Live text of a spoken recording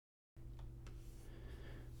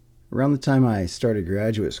Around the time I started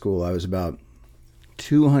graduate school, I was about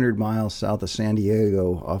 200 miles south of San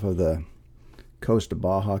Diego off of the coast of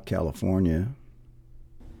Baja, California.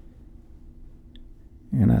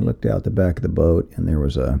 And I looked out the back of the boat, and there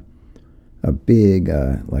was a big,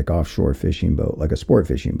 like offshore fishing boat, like a sport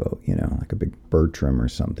fishing boat, like a big Bertram or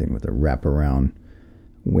something with a wraparound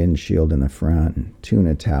windshield in the front and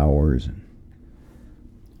tuna towers and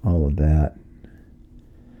all of that.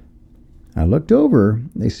 I looked over.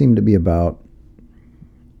 They seemed to be about,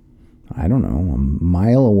 I don't know, a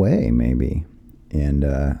mile away maybe. And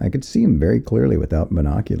I could see them very clearly without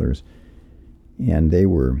binoculars. And they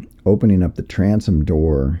were opening up the transom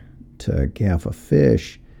door to gaff a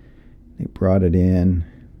fish. They brought it in.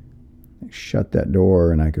 They shut that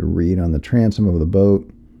door, and I could read on the transom of the boat,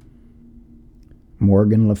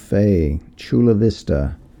 Morgan Le Fay, Chula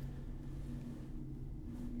Vista.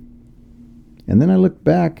 And then I looked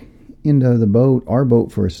back into the boat, our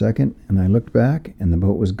boat, for a second, and I looked back, and the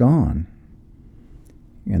boat was gone.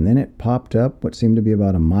 And then it popped up what seemed to be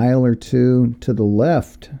about a mile or two to the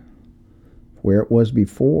left, where it was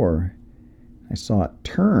before. I saw it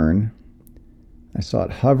turn. I saw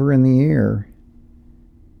it hover in the air,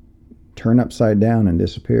 turn upside down, and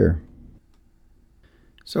disappear.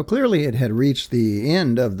 So clearly it had reached the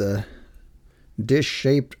end of the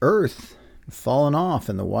dish-shaped earth, fallen off,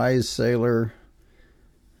 and the wise sailor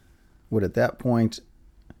would at that point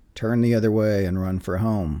turn the other way and run for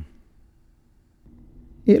home.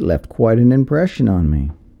 It left quite an impression on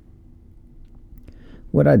me.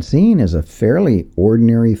 What I'd seen is a fairly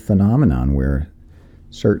ordinary phenomenon where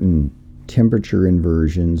certain temperature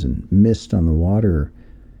inversions and mist on the water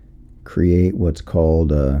create what's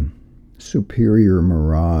called a superior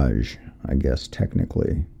mirage, I guess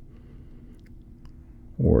technically.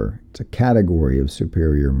 Or it's a category of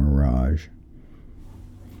superior mirage.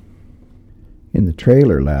 In the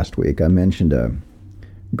trailer last week, I mentioned a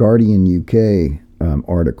Guardian UK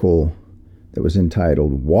article that was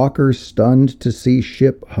entitled, "Walker Stunned to See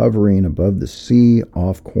Ship Hovering Above the Sea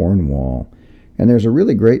Off Cornwall." And there's a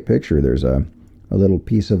really great picture. There's a little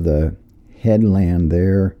piece of the headland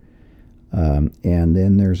there. And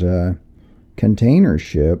then there's a container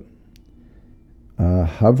ship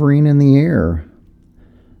hovering in the air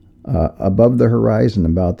above the horizon,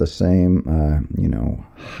 about the same,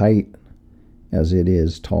 height as it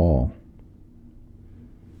is tall.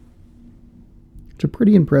 It's a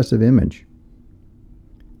pretty impressive image.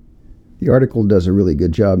 The article does a really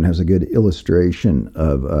good job and has a good illustration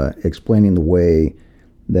of explaining the way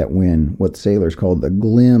that when what sailors call the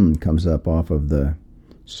glim comes up off of the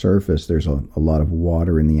surface, there's a lot of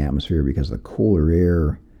water in the atmosphere because the cooler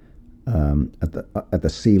air at the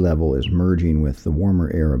sea level is merging with the warmer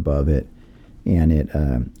air above it, and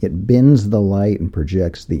it bends the light and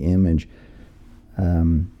projects the image.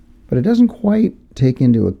 But it doesn't quite take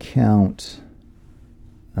into account,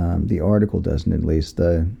 the article doesn't at least,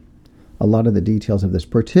 a lot of the details of this,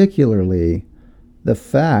 particularly the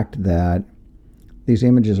fact that these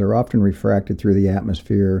images are often refracted through the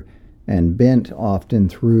atmosphere and bent often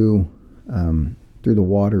through the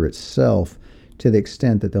water itself, to the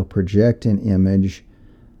extent that they'll project an image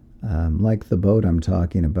like the boat I'm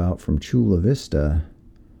talking about from Chula Vista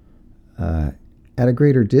at a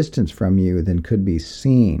greater distance from you than could be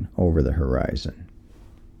seen over the horizon.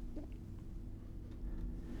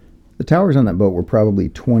 The towers on that boat were probably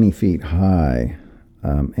 20 feet high,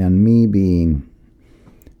 and me being,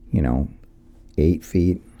 8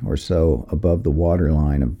 feet or so above the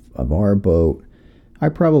waterline of our boat, I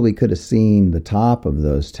probably could have seen the top of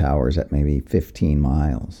those towers at maybe 15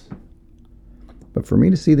 miles. But for me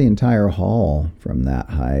to see the entire hull from that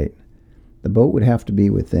height, the boat would have to be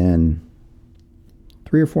within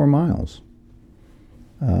 3 or 4 miles.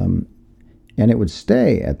 And it would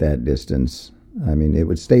stay at that distance. I mean, it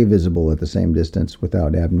would stay visible at the same distance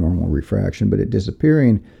without abnormal refraction, but it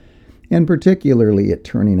disappearing, and particularly it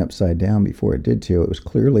turning upside down before it did so. It was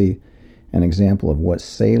clearly an example of what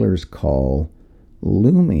sailors call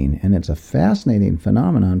looming, and it's a fascinating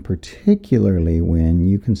phenomenon, particularly when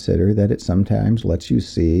you consider that it sometimes lets you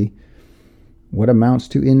see what amounts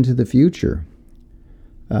to into the future.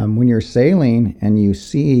 When you're sailing and you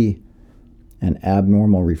see an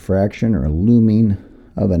abnormal refraction or a looming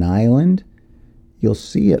of an island, you'll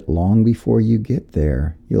see it long before you get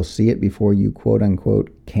there. You'll see it before you, quote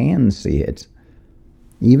unquote, can see it,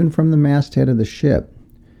 even from the masthead of the ship.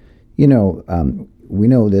 We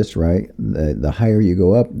know this, right? The higher you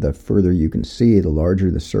go up, the further you can see, the larger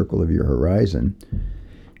the circle of your horizon.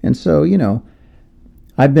 And so,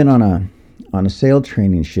 I've been on on a sail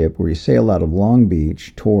training ship where you sail out of Long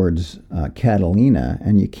Beach towards Catalina,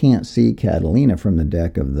 and you can't see Catalina from the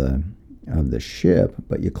deck of the ship,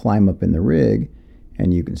 but you climb up in the rig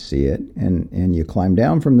and you can see it, and you climb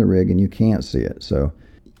down from the rig and you can't see it. So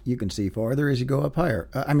you can see farther as you go up higher.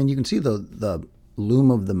 You can see the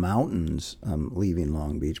loom of the mountains leaving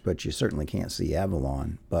Long Beach, but you certainly can't see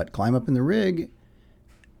Avalon. But climb up in the rig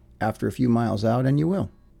after a few miles out and you will.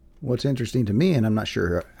 What's interesting to me, and I'm not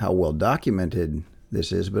sure how well documented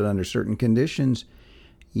this is, but under certain conditions,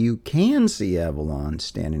 you can see Avalon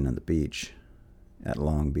standing on the beach at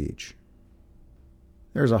Long Beach.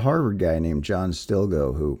 There's a Harvard guy named John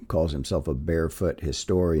Stilgoe who calls himself a barefoot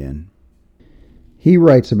historian. He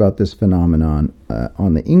writes about this phenomenon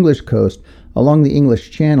on the English coast, along the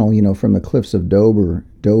English Channel. From the cliffs of Dover,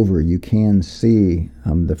 you can see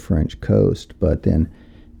the French coast, but then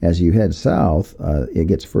as you head south, it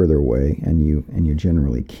gets further away, and you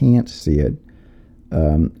generally can't see it.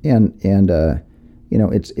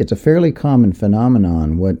 It's a fairly common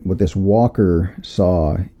phenomenon. What this Walker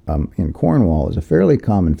saw in Cornwall is a fairly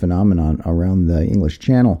common phenomenon around the English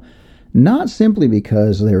Channel, not simply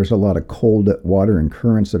because there's a lot of cold water and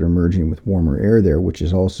currents that are merging with warmer air there, which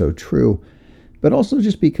is also true, but also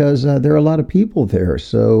just because there are a lot of people there.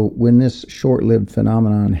 So when this short-lived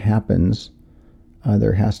phenomenon happens,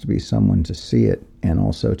 there has to be someone to see it and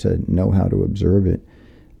also to know how to observe it.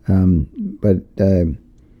 But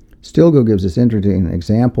Stilgoe gives this interesting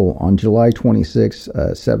example. On July 26,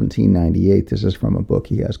 1798, this is from a book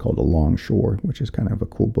he has called Alongshore, which is kind of a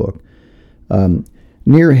cool book.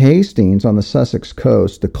 Near Hastings on the Sussex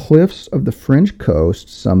coast, the cliffs of the French coast,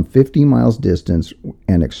 some 50 miles distant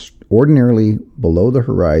and extraordinarily below the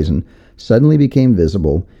horizon, suddenly became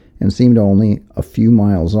visible and seemed only a few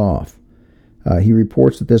miles off. He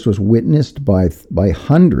reports that this was witnessed by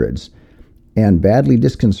hundreds and badly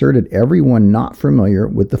disconcerted everyone not familiar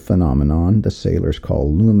with the phenomenon the sailors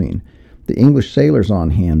call looming. The English sailors on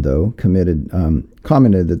hand, though, commented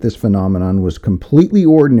that this phenomenon was completely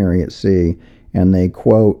ordinary at sea, and they,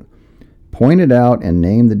 quote, pointed out and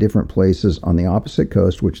named the different places on the opposite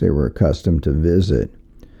coast which they were accustomed to visit.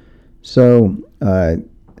 So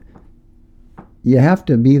you have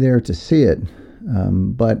to be there to see it,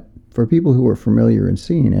 but for people who are familiar in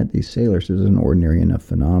seeing it, these sailors, is an ordinary enough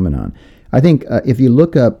phenomenon. I think if you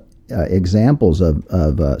look up examples of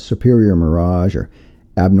superior mirage or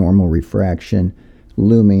abnormal refraction,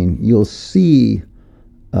 looming, you'll see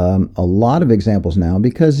a lot of examples now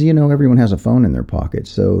because, everyone has a phone in their pocket.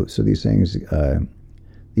 So these things,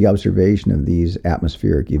 the observation of these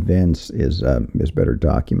atmospheric events is better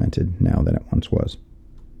documented now than it once was.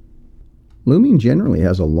 Looming generally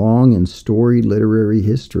has a long and storied literary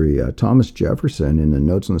history. Thomas Jefferson, in the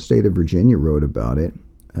Notes on the State of Virginia, wrote about it.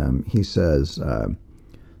 He says,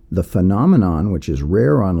 the phenomenon, which is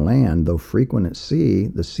rare on land, though frequent at sea,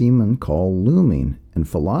 the seamen call looming, and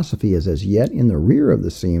philosophy is as yet in the rear of the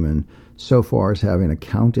seaman, so far as having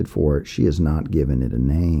accounted for it, she has not given it a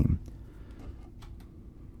name.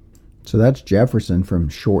 So that's Jefferson from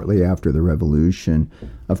shortly after the Revolution.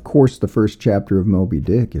 Of course, the first chapter of Moby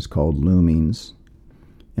Dick is called Loomings.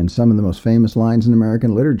 And some of the most famous lines in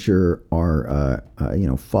American literature are,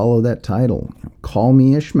 follow that title. Call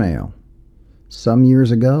me Ishmael. Some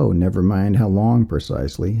years ago, never mind how long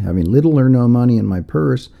precisely, having little or no money in my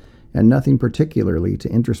purse and nothing particularly to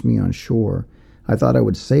interest me on shore, I thought I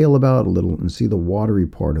would sail about a little and see the watery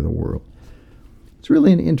part of the world. It's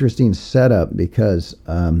really an interesting setup because,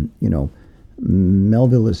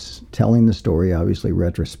 Melville is telling the story, obviously,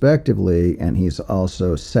 retrospectively, and he's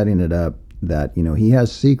also setting it up that, he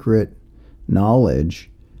has secret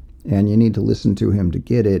knowledge, and you need to listen to him to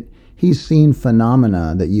get it. He's seen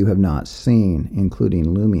phenomena that you have not seen, including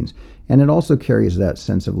loomings. And it also carries that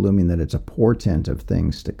sense of looming that it's a portent of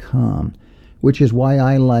things to come, which is why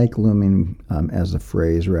I like looming as a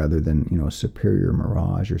phrase rather than, superior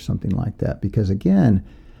mirage or something like that. Because again,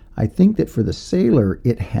 I think that for the sailor,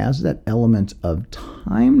 it has that element of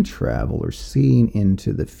time travel or seeing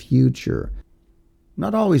into the future.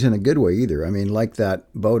 Not always in a good way either. Like that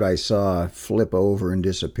boat I saw flip over and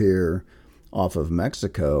disappear off of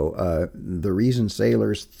Mexico. The reason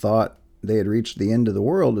sailors thought they had reached the end of the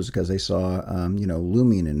world is because they saw,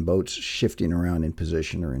 looming and boats shifting around in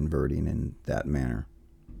position or inverting in that manner.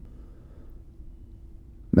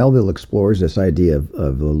 Melville explores this idea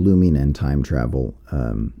of the looming and time travel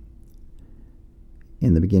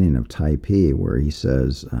in the beginning of Taipei, where he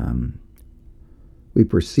says, we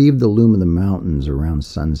perceive the loom of the mountains around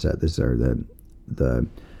sunset. These are the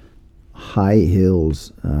high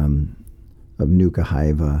hills of Nuka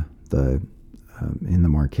Hiva, in the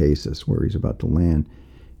Marquesas, where he's about to land.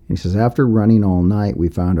 He says, after running all night, we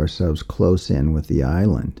found ourselves close in with the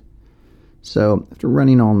island. So after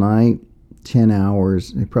running all night, 10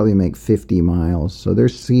 hours, they probably make 50 miles. So they're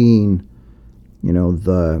seeing,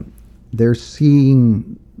 they're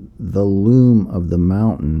seeing the loom of the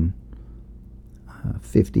mountain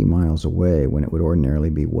 50 miles away when it would ordinarily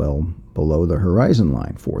be well below the horizon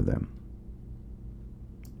line for them.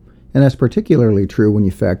 And that's particularly true when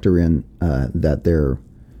you factor in that they're,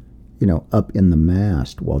 up in the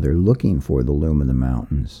mast while they're looking for the loom of the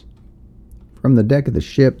mountains. From the deck of the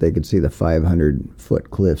ship, they could see the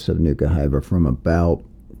 500-foot cliffs of Nuka-Hiva from about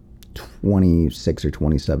 26 or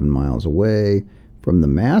 27 miles away. From the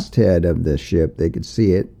masthead of the ship, they could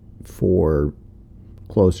see it for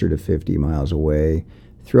closer to 50 miles away.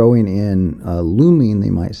 Throwing in looming, they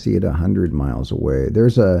might see it 100 miles away.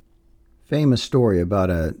 There's a famous story about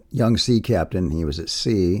a young sea captain. He was at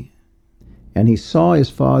sea, and he saw his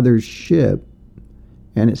father's ship,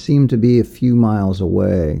 and it seemed to be a few miles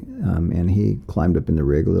away. And he climbed up in the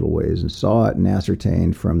rig a little ways and saw it and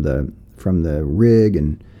ascertained from the rig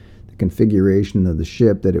and the configuration of the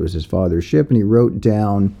ship that it was his father's ship. And he wrote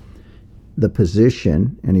down the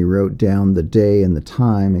position, and he wrote down the day and the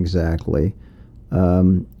time exactly.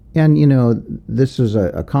 And, this was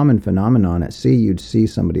a common phenomenon at sea. You'd see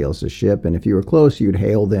somebody else's ship, and if you were close, you'd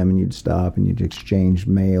hail them, and you'd stop, and you'd exchange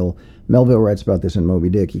mail. Melville writes about this in Moby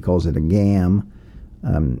Dick. He calls it a gam,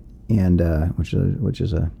 which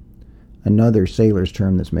is another sailor's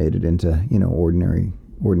term that's made it into,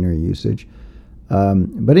 ordinary usage.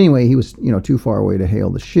 But anyway, he was, too far away to hail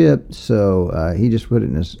the ship, so he just put it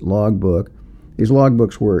in his logbook. These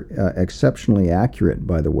logbooks were exceptionally accurate,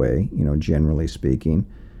 by the way, generally speaking.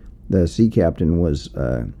 The sea captain was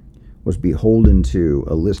beholden to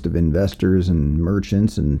a list of investors and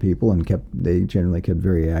merchants and people, and they generally kept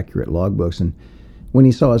very accurate logbooks. And when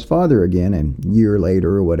he saw his father again, a year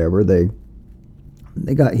later or whatever, he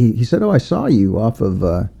said, "Oh, I saw you off of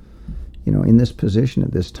in this position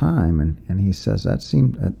at this time," and he says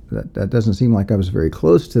that doesn't seem like I was very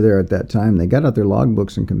close to there at that time. They got out their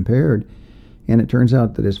logbooks and compared, and it turns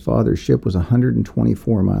out that his father's ship was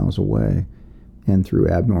 124 miles away. And through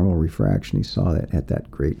abnormal refraction, he saw that at that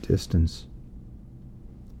great distance.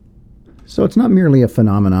 So it's not merely a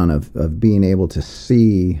phenomenon of being able to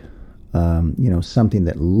see, something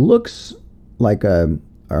that looks like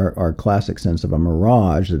our classic sense of a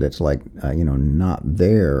mirage, that it's like, not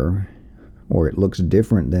there, or it looks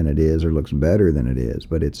different than it is, or looks better than it is.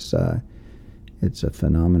 But it's a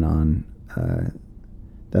phenomenon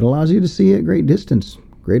that allows you to see at great distance,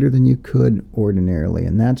 greater than you could ordinarily.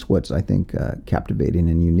 And that's what's, I think, captivating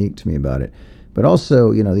and unique to me about it. But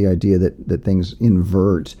also, the idea that things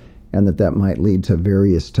invert and that might lead to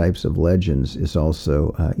various types of legends is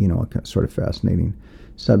also, a sort of fascinating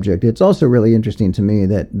subject. It's also really interesting to me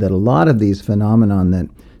that a lot of these phenomenon that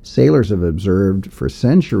sailors have observed for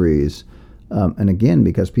centuries, and again,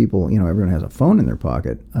 because people, everyone has a phone in their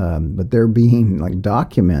pocket, but they're being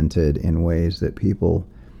documented in ways that people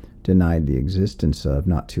denied the existence of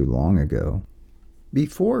not too long ago.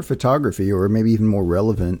 Before photography, or maybe even more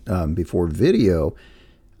relevant, before video,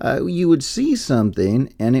 you would see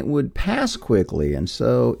something and it would pass quickly, and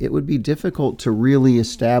so it would be difficult to really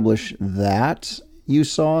establish that you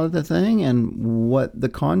saw the thing and what the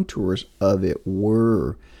contours of it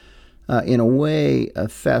were. In a way, a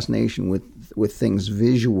fascination with things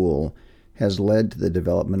visual has led to the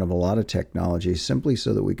development of a lot of technology simply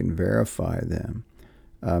so that we can verify them.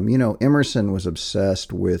 Emerson was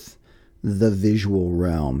obsessed with the visual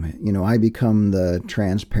realm. I become the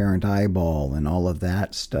transparent eyeball and all of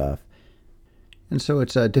that stuff. And so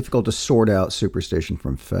it's difficult to sort out superstition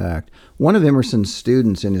from fact. One of Emerson's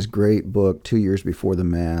students in his great book, 2 Years Before the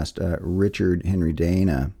Mast, Richard Henry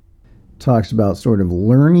Dana, talks about sort of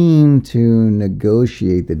learning to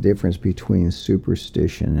negotiate the difference between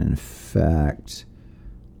superstition and fact.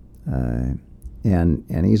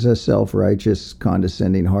 And he's a self-righteous,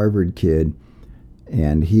 condescending Harvard kid,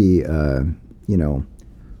 and he,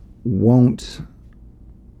 won't,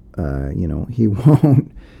 he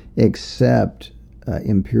won't accept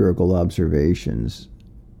empirical observations,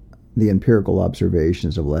 the empirical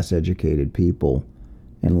observations of less educated people,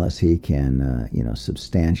 unless he can,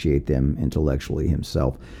 substantiate them intellectually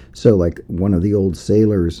himself. So, like one of the old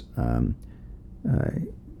sailors,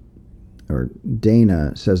 or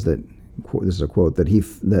Dana says that. This is a quote,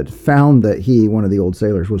 that found that he, one of the old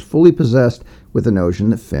sailors, was fully possessed with the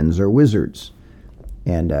notion that Finns are wizards,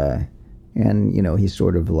 and he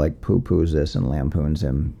sort of poo-poos this and lampoons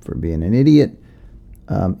him for being an idiot,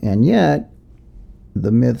 and yet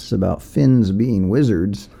the myths about Finns being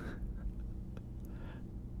wizards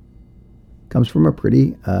comes from a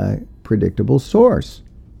pretty predictable source.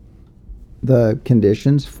 The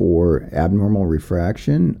conditions for abnormal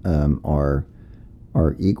refraction are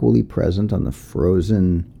equally present on the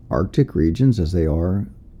frozen Arctic regions as they are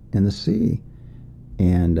in the sea.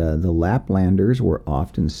 And the Laplanders were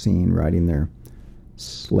often seen riding their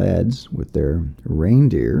sleds with their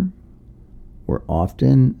reindeer, were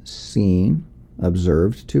often seen,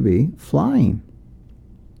 observed to be flying.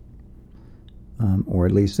 Or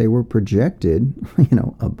at least they were projected,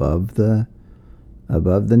 above the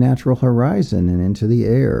natural horizon and into the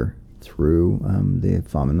air through the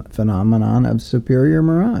phenomenon of superior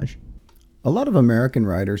mirage. A lot of American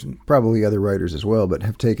writers, and probably other writers as well, but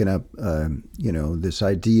have taken up, this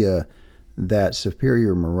idea that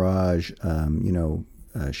superior mirage,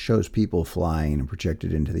 shows people flying and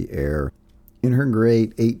projected into the air. In her great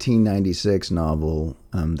 1896 novel,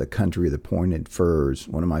 The Country of the Pointed Firs,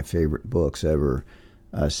 one of my favorite books ever,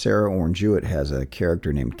 Sarah Orne Jewett has a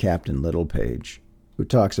character named Captain Littlepage, who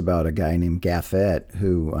talks about a guy named Gaffett,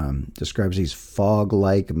 who describes these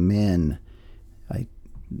fog-like men.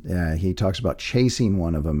 He talks about chasing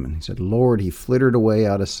one of them, and he said, "Lord, he flittered away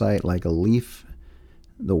out of sight like a leaf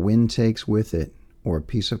the wind takes with it, or a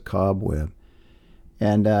piece of cobweb."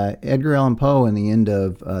 And Edgar Allan Poe, in the end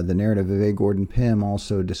of the narrative of A. Gordon Pym,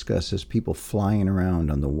 also discusses people flying around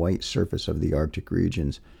on the white surface of the Arctic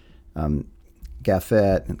regions.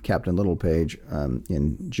 Gaffett and Captain Littlepage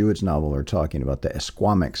in Jewett's novel are talking about the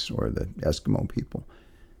Esquamaks, or the Eskimo people.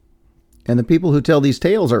 And the people who tell these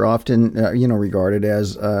tales are often, regarded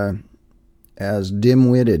as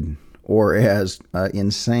dim-witted or as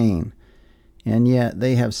insane. And yet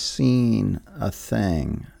they have seen a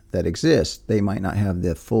thing that exists. They might not have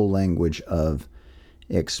the full language of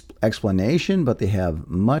explanation, but they have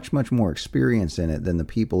much, much more experience in it than the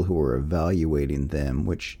people who are evaluating them,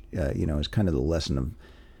 which, is kind of the lesson of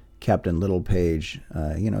Captain Littlepage.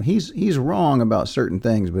 He's wrong about certain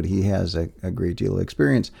things, but he has a great deal of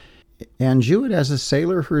experience. And Jewett, as a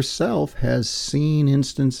sailor herself, has seen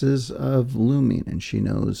instances of looming, and she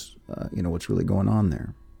knows, what's really going on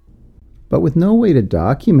there. But with no way to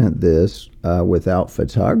document this without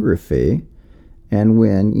photography, and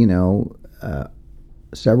when,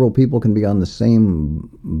 several people can be on the same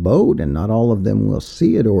boat and not all of them will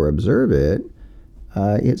see it or observe it,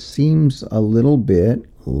 it seems a little bit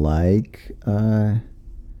like,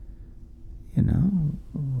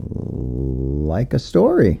 like a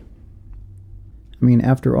story. I mean,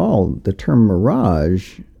 after all, the term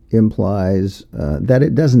mirage implies that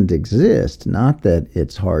it doesn't exist, not that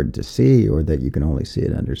it's hard to see or that you can only see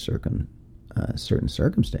it under certain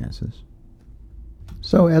circumstances.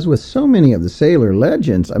 So, as with so many of the sailor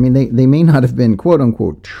legends, I mean, they may not have been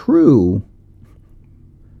quote-unquote true,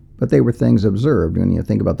 but they were things observed. When you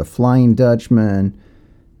think about the Flying Dutchman,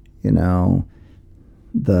 the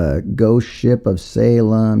ghost ship of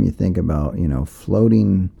Salem, you think about,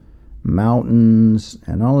 floating mountains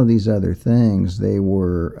and all of these other things, they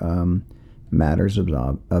were matters of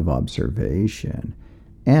observation.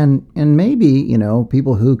 And maybe,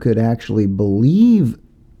 people who could actually believe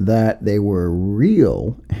that they were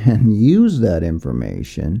real and use that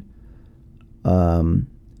information, and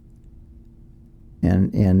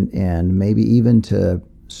maybe even to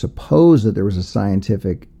suppose that there was a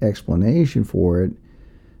scientific explanation for it,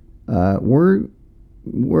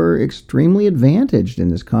 were extremely advantaged in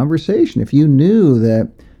this conversation. If you knew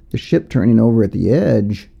that the ship turning over at the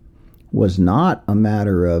edge was not a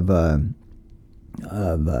matter of the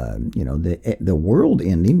world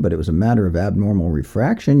ending, but it was a matter of abnormal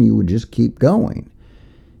refraction, you would just keep going.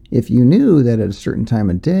 If you knew that at a certain time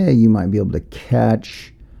of day you might be able to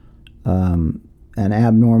catch an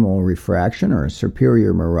abnormal refraction or a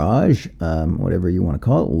superior mirage, whatever you want to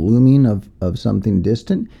call it, looming of something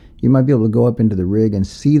distant, you might be able to go up into the rig and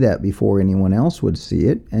see that before anyone else would see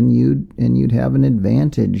it, and you'd have an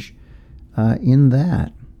advantage in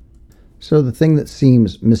that. So the thing that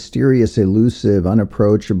seems mysterious, elusive,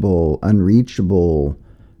 unapproachable, unreachable,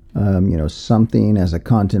 something as a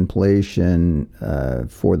contemplation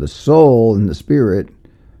for the soul and the spirit,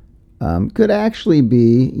 could actually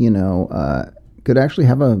be, could actually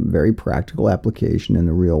have a very practical application in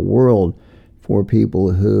the real world for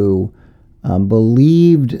people who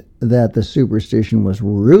believed that the superstition was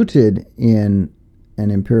rooted in an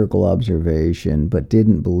empirical observation, but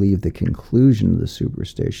didn't believe the conclusion of the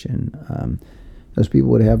superstition. Those people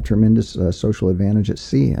would have tremendous social advantage at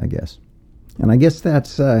sea, I guess. And I guess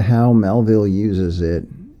that's how Melville uses it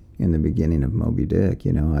in the beginning of Moby Dick.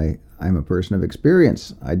 I'm a person of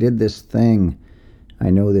experience. I did this thing. I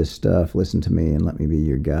know this stuff. Listen to me and let me be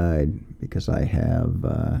your guide, because I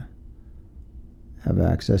have have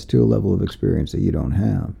access to a level of experience that you don't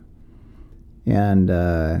have. And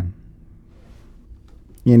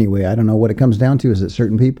anyway, I don't know what it comes down to is that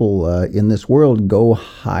certain people in this world go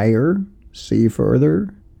higher, see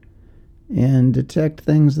further, and detect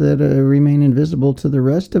things that remain invisible to the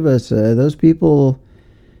rest of us. Those people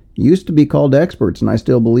used to be called experts, and I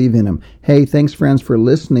still believe in them. Hey, thanks, friends, for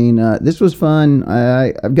listening. This was fun.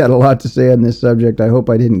 I've got a lot to say on this subject. I hope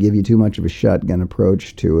I didn't give you too much of a shotgun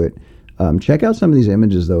approach to it. Check out some of these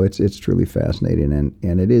images, though. It's truly fascinating,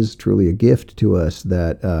 and it is truly a gift to us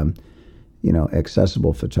that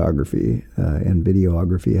accessible photography and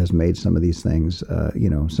videography has made some of these things,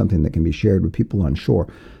 something that can be shared with people on shore.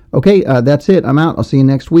 Okay, that's it. I'm out. I'll see you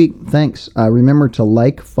next week. Thanks. Remember to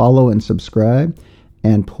like, follow, and subscribe.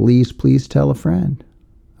 And please tell a friend.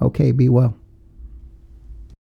 Okay, be well.